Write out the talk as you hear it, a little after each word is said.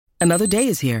Another day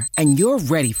is here, and you're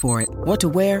ready for it. What to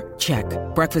wear? Check.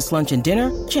 Breakfast, lunch, and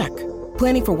dinner? Check.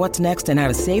 Planning for what's next and how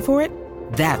to save for it?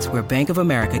 That's where Bank of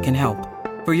America can help.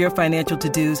 For your financial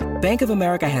to-dos, Bank of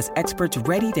America has experts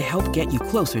ready to help get you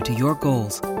closer to your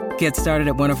goals. Get started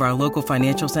at one of our local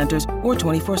financial centers or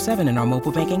 24/7 in our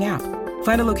mobile banking app.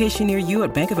 Find a location near you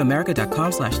at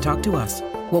bankofamerica.com/talktous.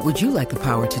 What would you like the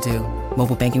power to do?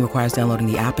 Mobile banking requires downloading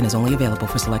the app and is only available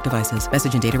for select devices.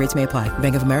 Message and data rates may apply.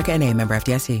 Bank of America N.A., member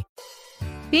FDIC.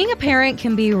 Being a parent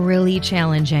can be really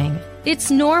challenging.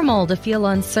 It's normal to feel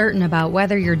uncertain about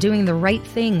whether you're doing the right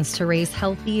things to raise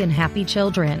healthy and happy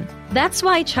children. That's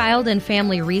why Child and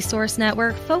Family Resource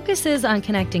Network focuses on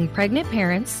connecting pregnant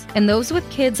parents and those with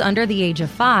kids under the age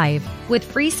of 5 with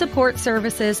free support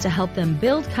services to help them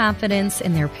build confidence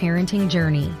in their parenting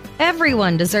journey.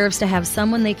 Everyone deserves to have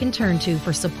someone they can turn to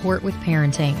for support with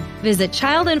parenting. Visit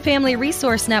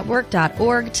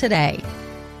childandfamilyresourcenetwork.org today.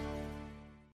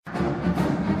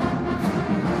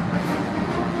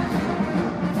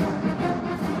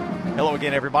 Hello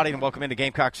again, everybody, and welcome into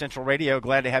Gamecock Central Radio.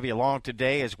 Glad to have you along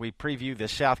today as we preview the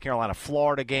South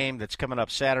Carolina-Florida game that's coming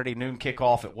up Saturday, noon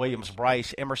kickoff at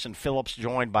Williams-Brice. Emerson Phillips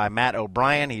joined by Matt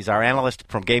O'Brien. He's our analyst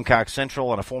from Gamecock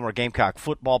Central and a former Gamecock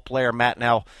football player. Matt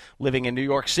now living in New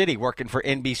York City, working for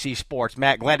NBC Sports.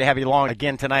 Matt, glad to have you along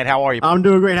again tonight. How are you? I'm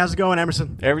doing great. How's it going,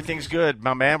 Emerson? Everything's good,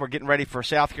 my man. We're getting ready for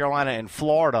South Carolina and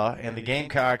Florida, and the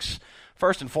Gamecocks.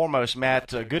 First and foremost,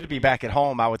 Matt, good to be back at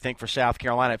home, I would think, for South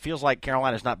Carolina. It feels like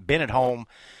Carolina's not been at home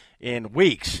in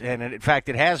weeks, and in fact,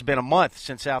 it has been a month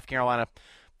since South Carolina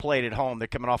played at home. They're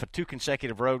coming off of 2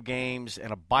 consecutive road games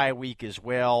and a bye week as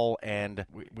well, and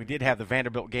we did have the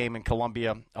Vanderbilt game in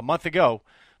Columbia a month ago.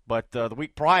 But the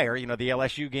week prior, the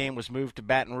LSU game was moved to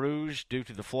Baton Rouge due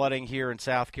to the flooding here in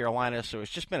South Carolina. So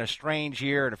it's just been a strange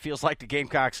year, and it feels like the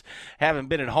Gamecocks haven't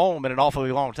been at home in an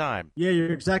awfully long time. Yeah,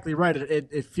 you're exactly right.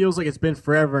 It feels like it's been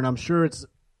forever, and I'm sure it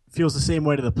feels the same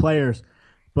way to the players.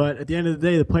 But at the end of the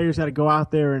day, the players got to go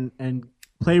out there and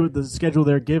play with the schedule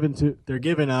they're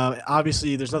given.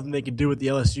 Obviously, there's nothing they can do with the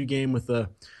LSU game with the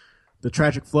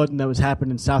tragic flooding that was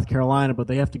happening in South Carolina, but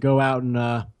they have to go out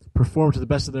and perform to the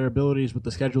best of their abilities with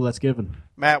the schedule that's given.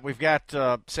 Matt, we've got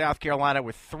South Carolina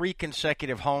with 3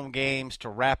 consecutive home games to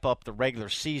wrap up the regular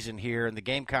season here, and the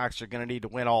Gamecocks are going to need to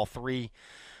win all 3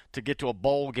 to get to a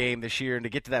bowl game this year and to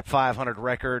get to that 500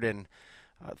 record. And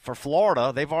for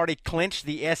Florida, they've already clinched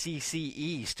the SEC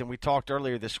East, and we talked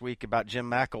earlier this week about Jim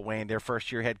McElwain, their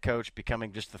first-year head coach,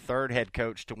 becoming just the 3rd head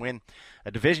coach to win a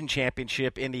division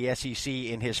championship in the SEC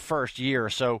in his first year.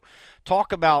 So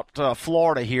talk about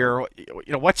Florida here.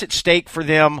 What's at stake for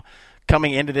them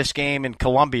coming into this game in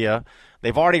Columbia?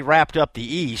 They've already wrapped up the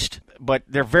East, but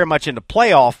they're very much in the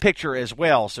playoff picture as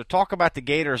well. So talk about the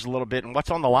Gators a little bit and what's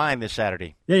on the line this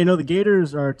Saturday. Yeah, the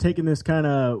Gators are taking this kind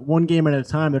of one game at a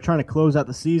time. They're trying to close out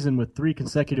the season with 3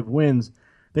 consecutive wins.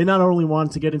 They not only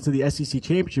want to get into the SEC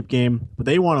championship game, but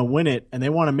they want to win it, and they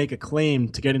want to make a claim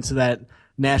to get into that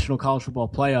National College Football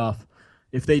Playoff.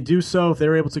 If they do so, if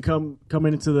they're able to come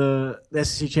into the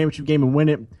SEC championship game and win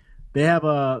it, they have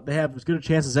as good a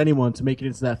chance as anyone to make it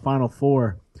into that Final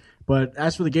Four. But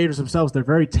as for the Gators themselves, they're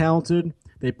very talented.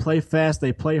 They play fast.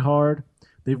 They play hard.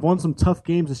 They've won some tough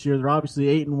games this year. They're obviously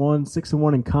 8-1,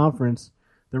 6-1 in conference.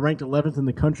 They're ranked 11th in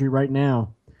the country right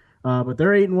now. But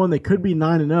they're 8-1. They could be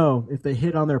 9-0 if they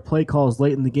hit on their play calls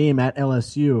late in the game at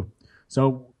LSU.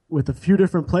 So with a few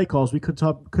different play calls, we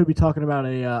could be talking about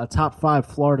a top 5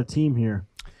 Florida team here.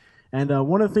 And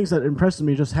one of the things that impresses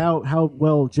me is just how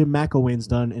well Jim McElwain's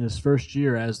done in his first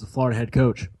year as the Florida head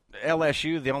coach.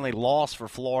 LSU, the only loss for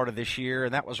Florida this year,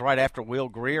 and that was right after Will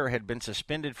Grier had been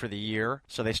suspended for the year.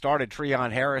 So they started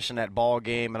Treon Harris in that ball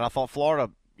game, and I thought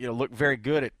Florida looked very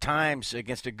good at times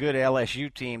against a good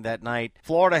LSU team that night.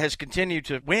 Florida has continued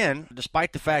to win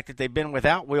despite the fact that they've been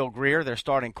without Will Grier, their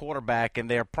starting quarterback, and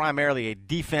they're primarily a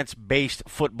defense-based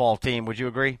football team. Would you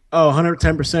agree? Oh,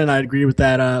 110%. I agree with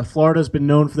that. Florida's been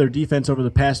known for their defense over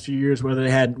the past few years, whether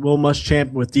they had Will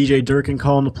Muschamp with DJ Durkin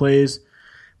calling the plays.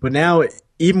 But now,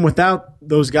 even without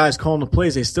those guys calling the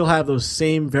plays, they still have those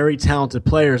same very talented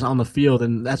players on the field,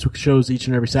 and that's what shows each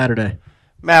and every Saturday.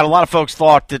 Matt, a lot of folks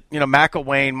thought that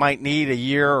McElwain might need a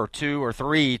year or 2 or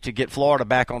 3 to get Florida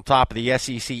back on top of the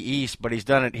SEC East, but he's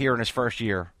done it here in his first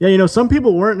year. Yeah, some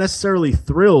people weren't necessarily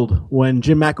thrilled when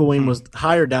Jim McElwain was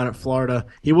hired down at Florida.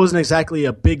 He wasn't exactly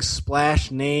a big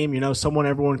splash name, someone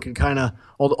everyone can kind of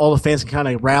all the fans can kind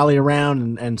of rally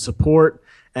around and support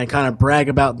and kind of brag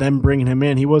about them bringing him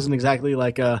in. He wasn't exactly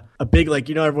like a big,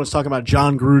 everyone's talking about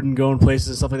John Gruden going places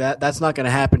and stuff like that. That's not going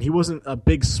to happen. He wasn't a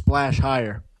big splash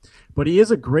hire. But he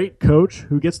is a great coach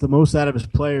who gets the most out of his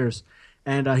players.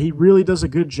 and he really does a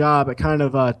good job at kind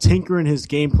of tinkering his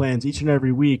game plans each and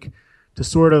every week to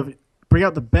sort of bring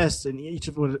out the best in each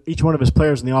one of his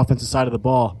players on the offensive side of the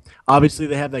ball. Obviously,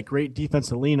 they have that great defense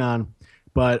to lean on,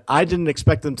 but I didn't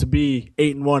expect them to be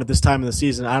 8-1 at this time of the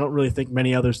season. I don't really think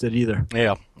many others did either.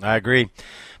 Yeah, I agree.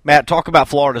 Matt, talk about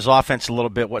Florida's offense a little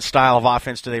bit. What style of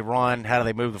offense do they run? How do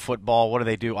they move the football? What do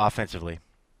they do offensively?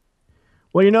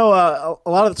 Well, a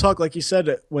lot of the talk, like you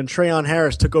said, when Trayon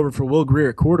Harris took over for Will Grier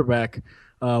at quarterback,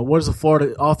 what is the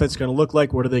Florida offense going to look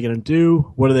like? What are they going to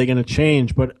do? What are they going to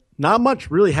change? But not much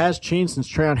really has changed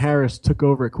since Trayon Harris took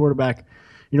over at quarterback.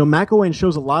 McElwain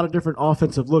shows a lot of different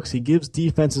offensive looks. He gives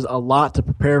defenses a lot to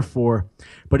prepare for,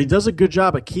 but he does a good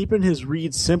job at keeping his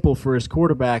reads simple for his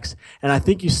quarterbacks, and I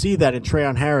think you see that in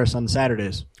Trayon Harris on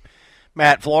Saturdays.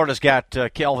 Matt, Florida's got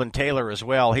Kelvin Taylor as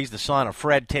well. He's the son of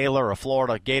Fred Taylor, a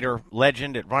Florida Gator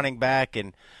legend at running back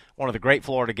and one of the great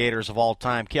Florida Gators of all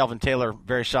time. Kelvin Taylor,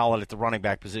 very solid at the running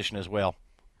back position as well.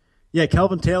 Yeah,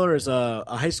 Kelvin Taylor is a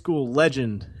high school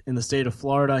legend in the state of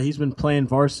Florida. He's been playing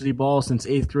varsity ball since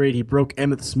 8th grade. He broke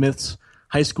Emmitt Smith's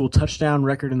high school touchdown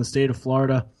record in the state of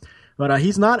Florida. But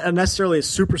he's not necessarily a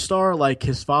superstar like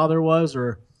his father was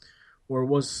or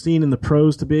was seen in the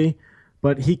pros to be.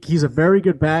 But he's a very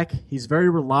good back. He's very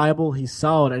reliable. He's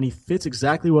solid, and he fits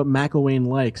exactly what McElwain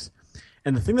likes.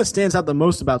 And the thing that stands out the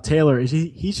most about Taylor is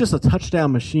he's just a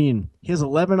touchdown machine. He has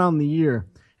 11 on the year.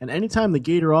 And anytime the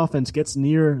Gator offense gets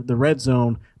near the red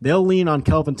zone, they'll lean on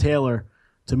Kelvin Taylor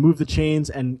to move the chains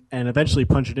and eventually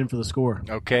punch it in for the score.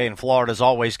 Okay, and Florida's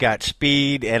always got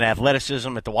speed and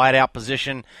athleticism at the wideout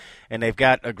position, and they've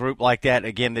got a group like that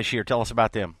again this year. Tell us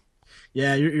about them.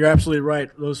 Yeah, you're absolutely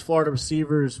right. Those Florida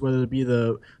receivers, whether it be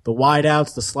the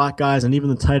wideouts, the slot guys, and even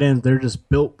the tight ends, they're just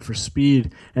built for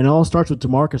speed. And it all starts with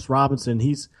Demarcus Robinson.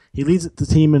 He leads the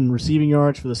team in receiving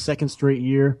yards for the second straight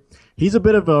year. He's a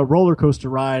bit of a roller coaster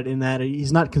ride in that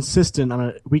he's not consistent on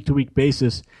a week-to-week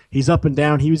basis. He's up and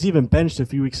down. He was even benched a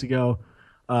few weeks ago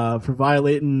for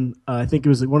violating, I think it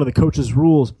was one of the coach's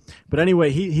rules. But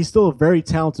anyway, he's still a very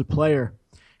talented player.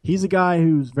 He's a guy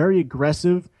who's very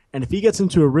aggressive, and if he gets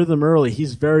into a rhythm early,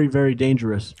 he's very, very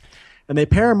dangerous. And they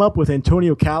pair him up with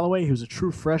Antonio Callaway, who's a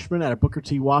true freshman at Booker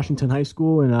T. Washington High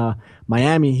School in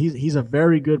Miami. He's a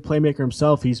very good playmaker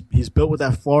himself. He's built with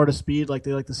that Florida speed, like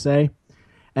they like to say.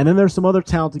 And then there's some other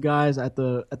talented guys at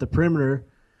the perimeter.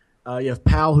 You have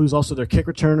Powell, who's also their kick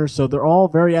returner. So they're all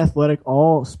very athletic,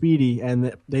 all speedy,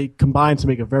 and they combine to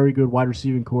make a very good wide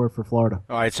receiving core for Florida.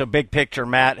 All right, so big picture,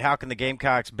 Matt. How can the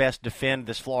Gamecocks best defend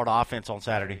this Florida offense on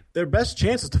Saturday? Their best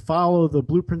chance is to follow the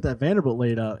blueprint that Vanderbilt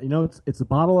laid out. It's a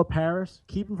bottle of Paris.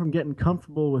 Keep them from getting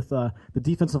comfortable with the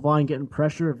defensive line getting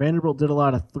pressure. Vanderbilt did a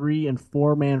lot of 3- and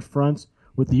 4-man fronts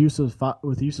with the use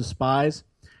of spies.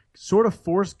 Sort of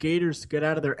force Gators to get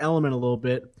out of their element a little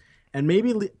bit and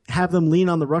maybe have them lean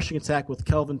on the rushing attack with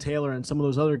Kelvin Taylor and some of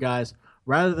those other guys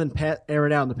rather than air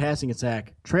it out in the passing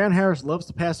attack. Trayon Harris loves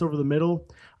to pass over the middle.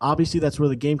 Obviously, that's where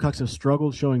the Gamecocks have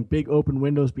struggled, showing big open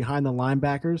windows behind the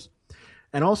linebackers.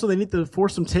 And also, they need to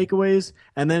force some takeaways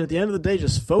and then at the end of the day,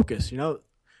 just focus.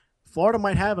 Florida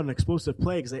might have an explosive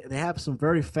play because they have some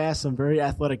very fast, some very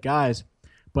athletic guys.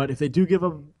 But if they do give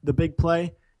up the big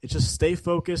play, it's just stay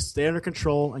focused, stay under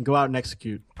control, and go out and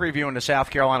execute. Previewing the South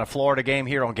Carolina-Florida game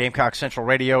here on Gamecock Central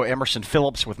Radio, Emerson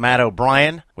Phillips with Matt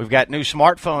O'Brien. We've got new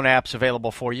smartphone apps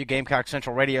available for you. Gamecock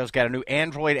Central Radio's got a new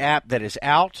Android app that is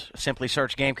out. Simply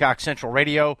search Gamecock Central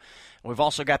Radio. We've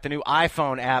also got the new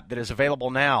iPhone app that is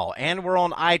available now. And we're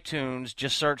on iTunes.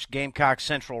 Just search Gamecock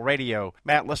Central Radio.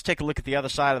 Matt, let's take a look at the other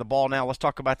side of the ball now. Let's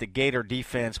talk about the Gator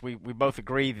defense. We both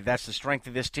agree that that's the strength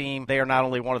of this team. They are not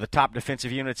only one of the top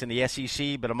defensive units in the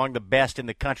SEC, but among the best in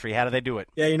the country. How do they do it?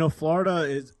 Yeah,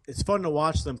 Florida, it's fun to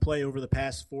watch them play over the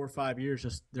past 4 or 5 years.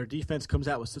 Just their defense comes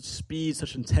out with such speed,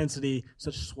 such intensity,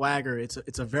 such swagger. It's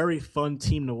a very fun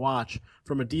team to watch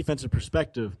from a defensive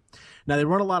perspective. Now, they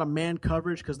run a lot of man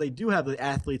coverage because they do have the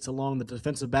athletes along the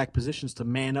defensive back positions to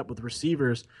man up with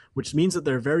receivers, which means that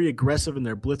they're very aggressive in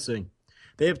their blitzing.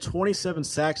 They have 27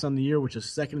 sacks on the year, which is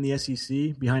second in the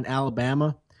SEC behind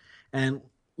Alabama. And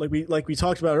like we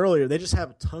talked about earlier, they just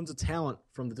have tons of talent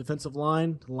from the defensive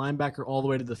line to linebacker all the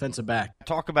way to defensive back.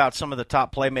 Talk about some of the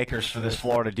top playmakers for this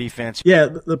Florida defense. Yeah,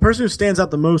 the person who stands out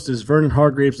the most is Vernon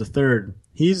Hargraves III.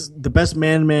 He's the best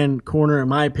man-to-man corner, in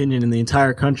my opinion, in the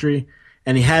entire country,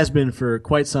 and he has been for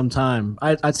quite some time.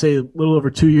 I'd say a little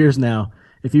over 2 years now.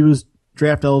 If he was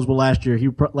draft eligible last year, he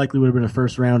likely would have been a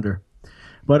first-rounder.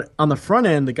 But on the front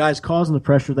end, the guys causing the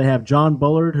pressure, they have John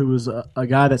Bullard, who was a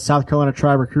guy that South Carolina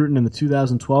tried recruiting in the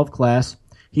 2012 class.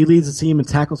 He leads the team in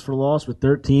tackles for loss with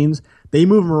 13s. They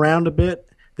move him around a bit.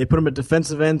 They put him at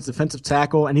defensive ends, defensive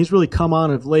tackle, and he's really come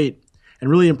on of late. and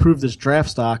really improved his draft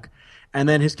stock. And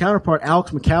then his counterpart,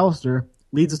 Alex McAllister,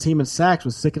 leads the team in sacks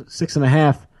with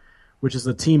 6.5, which is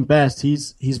the team best.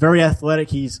 He's very athletic.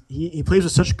 He plays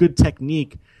with such good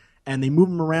technique, and they move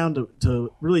him around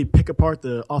to really pick apart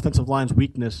the offensive line's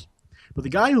weakness. But the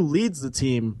guy who leads the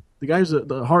team, the guy who's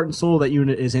the heart and soul of that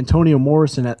unit, is Antonio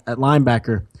Morrison at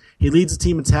linebacker. He leads the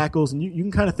team in tackles, and you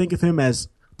can kind of think of him as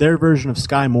their version of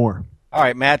Sky Moore. All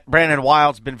right, Matt. Brandon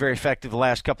Wild's been very effective the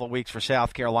last couple of weeks for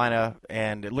South Carolina,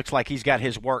 and it looks like he's got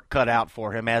his work cut out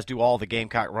for him, as do all the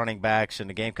Gamecock running backs, and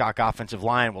the Gamecock offensive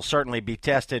line will certainly be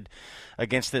tested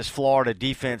against this Florida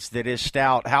defense that is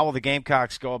stout. How will the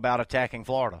Gamecocks go about attacking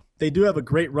Florida? They do have a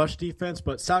great rush defense,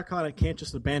 but South Carolina can't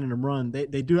just abandon and run.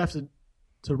 They do have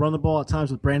to run the ball at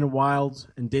times with Brandon Wilds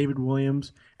and David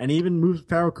Williams, and even move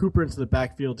Farrell Cooper into the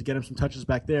backfield to get him some touches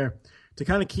back there to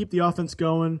kind of keep the offense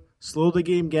going, slow the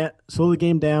game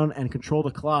down, and control the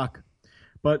clock.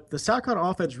 But the South Carolina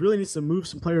offense really needs to move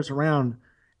some players around,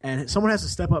 and someone has to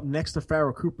step up next to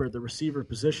Farrell Cooper at the receiver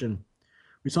position.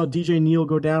 We saw DJ Neal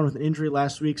go down with an injury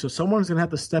last week, so someone's going to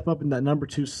have to step up in that number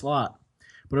 2 slot.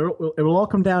 But it will all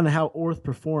come down to how Orth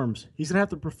performs. He's going to have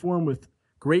to perform with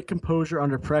great composure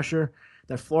under pressure.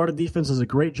 That Florida defense does a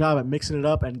great job at mixing it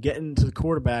up and getting to the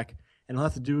quarterback, and he'll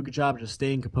have to do a good job of just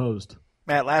staying composed.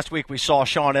 Matt, last week we saw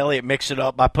Sean Elliott mix it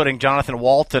up by putting Jonathan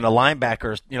Walton, a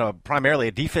linebacker, primarily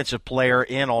a defensive player,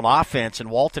 in on offense,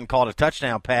 and Walton caught a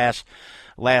touchdown pass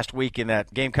last week in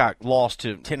that Gamecock loss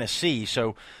to Tennessee.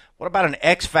 So what about an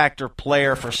X-factor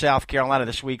player for South Carolina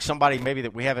this week, somebody maybe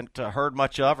that we haven't heard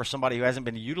much of, or somebody who hasn't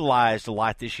been utilized a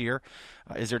lot this year?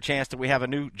 Is there a chance that we have a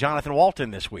new Jonathan Walton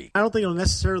this week? I don't think it'll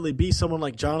necessarily be someone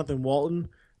like Jonathan Walton,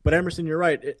 but Emerson, you're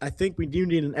right. I think we do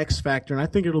need an X-factor, and I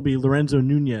think it'll be Lorenzo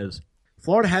Nunez.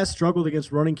 Florida has struggled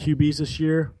against running QBs this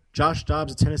year. Josh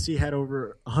Dobbs of Tennessee had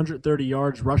over 130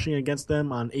 yards rushing against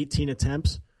them on 18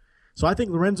 attempts. So I think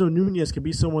Lorenzo Nunez could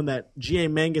be someone that G.A.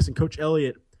 Mangus and Coach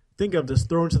Elliott think of just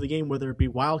throw into the game, whether it be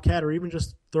Wildcat or even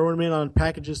just throwing him in on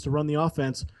packages to run the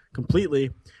offense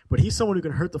completely. But he's someone who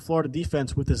can hurt the Florida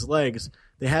defense with his legs.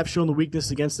 They have shown the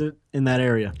weakness against it in that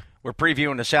area. We're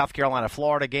previewing the South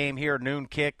Carolina-Florida game here, noon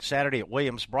kick, Saturday at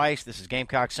Williams-Brice. This is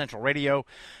Gamecock Central Radio.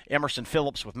 Emerson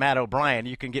Phillips with Matt O'Brien.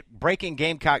 You can get breaking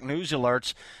Gamecock news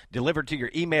alerts delivered to your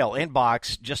email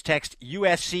inbox. Just text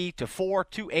USC to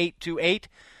 42828.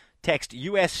 Text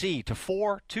USC to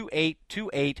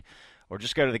 42828. Or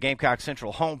just go to the Gamecock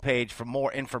Central homepage for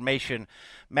more information.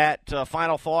 Matt,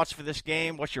 final thoughts for this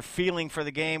game? What's your feeling for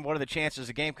the game? What are the chances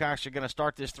the Gamecocks are going to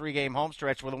start this 3-game home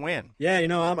stretch with a win? Yeah,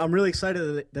 I'm really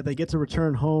excited that they get to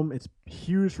return home. It's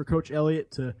huge for Coach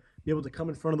Elliott to be able to come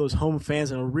in front of those home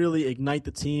fans and it'll really ignite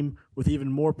the team with even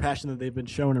more passion than they've been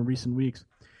showing in recent weeks.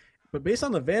 But based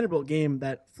on the Vanderbilt game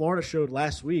that Florida showed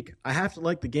last week, I have to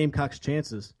like the Gamecocks'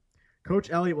 chances. Coach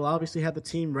Elliott will obviously have the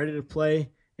team ready to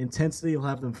play. Intensity will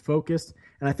have them focused,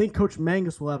 and I think Coach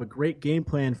Mangus will have a great game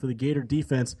plan for the Gator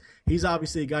defense. He's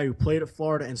obviously a guy who played at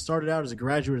Florida and started out as a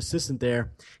graduate assistant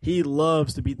there. He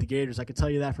loves to beat the Gators. I can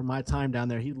tell you that from my time down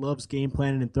there. He loves game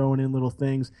planning and throwing in little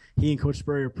things. He and Coach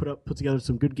Spurrier put together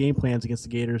some good game plans against the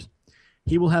Gators.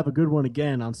 He will have a good one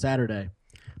again on Saturday,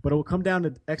 but it will come down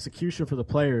to execution for the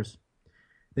players.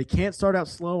 They can't start out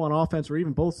slow on offense or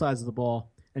even both sides of the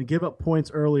ball and give up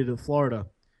points early to Florida.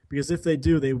 Because if they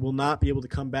do, they will not be able to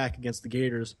come back against the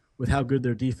Gators with how good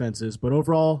their defense is. But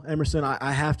overall, Emerson,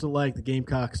 I have to like the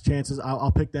Gamecocks' chances.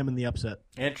 I'll pick them in the upset.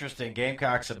 Interesting.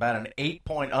 Gamecocks about an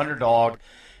 8-point underdog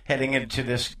heading into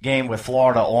this game with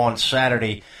Florida on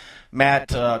Saturday.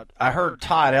 Matt, I heard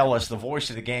Todd Ellis, the voice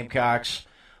of the Gamecocks,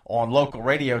 on local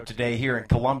radio today here in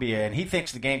Columbia, and he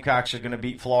thinks the Gamecocks are going to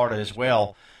beat Florida as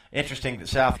well. Interesting that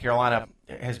South Carolina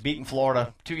has beaten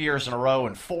Florida 2 years in a row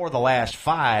and 4 of the last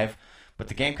 5. But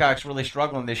the Gamecocks really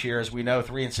struggling this year, as we know,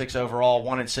 3-6 overall,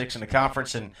 1-6 in the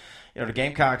conference, and the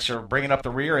Gamecocks are bringing up the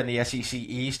rear in the SEC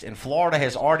East. And Florida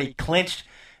has already clinched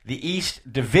the East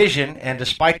Division, and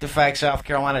despite the fact South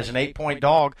Carolina is an 8-point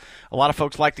dog, a lot of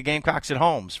folks like the Gamecocks at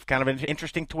home. It's kind of an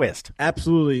interesting twist.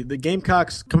 Absolutely, the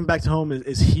Gamecocks coming back to home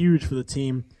is huge for the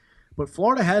team. But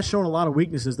Florida has shown a lot of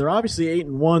weaknesses. They're obviously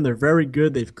 8-1. They're very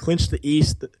good. They've clinched the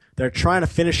East. They're trying to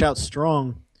finish out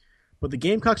strong. But the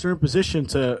Gamecocks are in position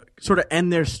to sort of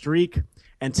end their streak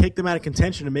and take them out of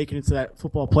contention and make it into that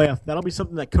football playoff. That'll be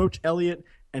something that Coach Elliott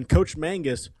and Coach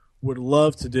Mangus would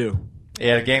love to do.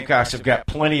 Yeah, the Gamecocks have got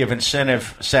plenty of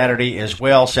incentive Saturday as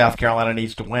well. South Carolina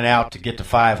needs to win out to get to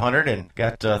 500 and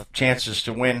got chances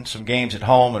to win some games at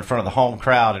home in front of the home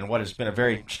crowd in what has been a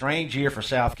very strange year for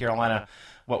South Carolina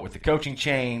with the coaching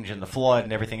change and the flood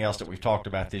and everything else that we've talked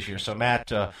about this year. So,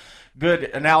 Matt, good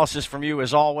analysis from you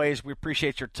as always. We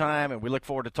appreciate your time, and we look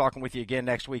forward to talking with you again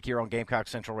next week here on Gamecock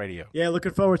Central Radio. Yeah,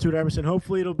 looking forward to it, Emerson.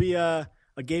 Hopefully it'll be a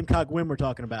Gamecock win we're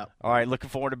talking about. All right,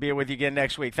 looking forward to being with you again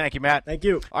next week. Thank you, Matt. Thank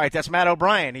you. All right, that's Matt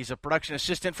O'Brien. He's a production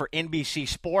assistant for NBC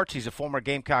Sports. He's a former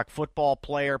Gamecock football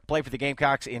player, played for the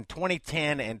Gamecocks in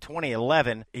 2010 and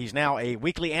 2011. He's now a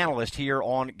weekly analyst here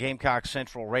on Gamecock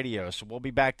Central Radio. So we'll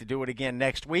be back to do it again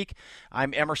next week.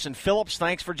 I'm Emerson Phillips.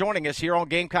 Thanks for joining us here on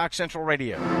Gamecock Central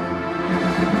Radio.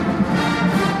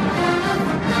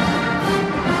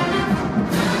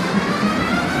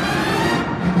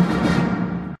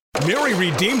 Mary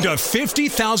redeemed a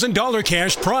 $50,000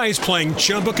 cash prize playing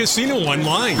Chumba Casino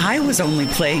online. I was only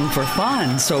playing for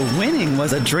fun, so winning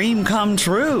was a dream come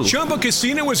true. Chumba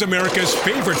Casino is America's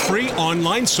favorite free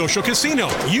online social casino.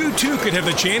 You, too, could have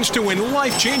the chance to win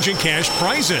life-changing cash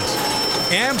prizes.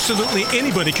 Absolutely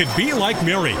anybody could be like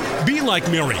Mary. Be like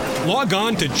Mary. Log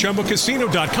on to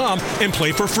ChumbaCasino.com and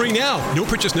play for free now. No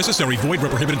purchase necessary. Void where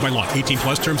prohibited by law. 18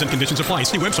 plus terms and conditions apply.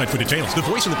 See website for details. The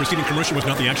voice in the preceding commercial was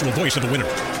not the actual voice of the winner.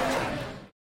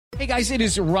 Hey guys, it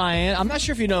is Ryan. I'm not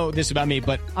sure if you know this about me,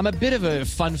 but I'm a bit of a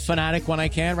fun fanatic when I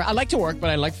can. I like to work,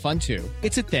 but I like fun too.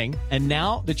 It's a thing. And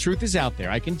now the truth is out there.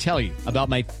 I can tell you about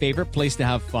my favorite place to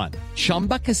have fun.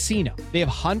 Chumba Casino. They have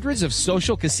hundreds of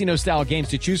social casino style games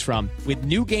to choose from with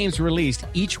new games released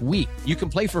each week. You can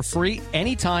play for free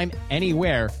anytime,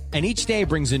 anywhere. And each day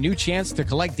brings a new chance to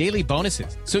collect daily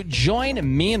bonuses. So join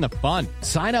me in the fun.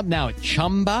 Sign up now at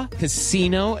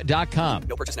ChumbaCasino.com.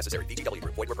 No purchase necessary. VGW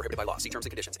Group. Void where prohibited by law. See terms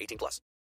and conditions. 18 plus.